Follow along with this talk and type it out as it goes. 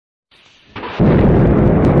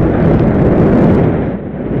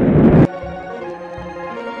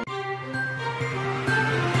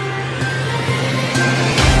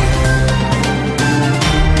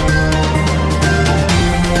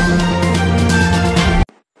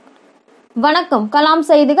வணக்கம். கலாம்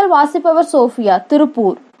செய்திகள் வாசிப்பவர் சோஃபியா.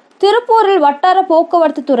 திருப்பூரில் வட்டார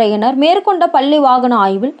போக்குவரத்து துறையினர் மேற்கொண்ட பள்ளி வாகன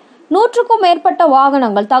ஆய்வில் 100க்கும் மேற்பட்ட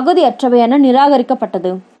வாகனங்கள் தகுதியற்றவை என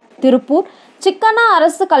நிராகரிக்கப்பட்டது. திருப்பூர் சிக்கண்ணா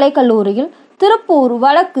அரசு கலைக்கல்லூரியில் திருப்பூர்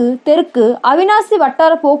வடக்கு, தெற்கு, அவிநாசி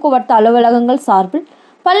வட்டார போக்குவரத்து அலுவலகங்கள் சார்பில்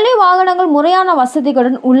பள்ளி வாகனங்கள் முறையான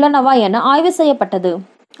வசதிகளுடன் உள்ளனவா என ஆய்வு செய்யப்பட்டது.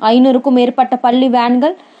 500க்கும் மேற்பட்ட பள்ளி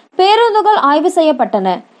வேன்கள், பேருந்துகள் ஆய்வு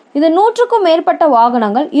செய்யப்பட்டன. இது 100க்கும் மேற்பட்ட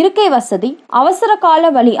வாகனங்கள், இருக்கை வசதி, அவசர கால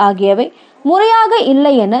வழி ஆகியவை முறையாக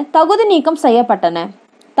இல்லை என தகுதி நீக்கம் செய்யப்பட்டன.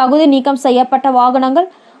 தகுதி நீக்கம் செய்யப்பட்ட வாகனங்கள்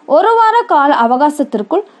 1 வார கால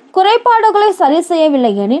அவகாசத்திற்குள் குறைபாடுகளை சரி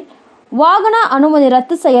செய்யவில்லை எனில் வாகன அனுமதி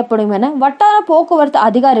ரத்து செய்யப்படும் என வட்டார போக்குவரத்து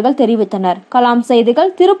அதிகாரிகள் தெரிவித்தனர். கலாம்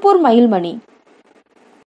செய்திகள், திருப்பூர். மயில்மணி.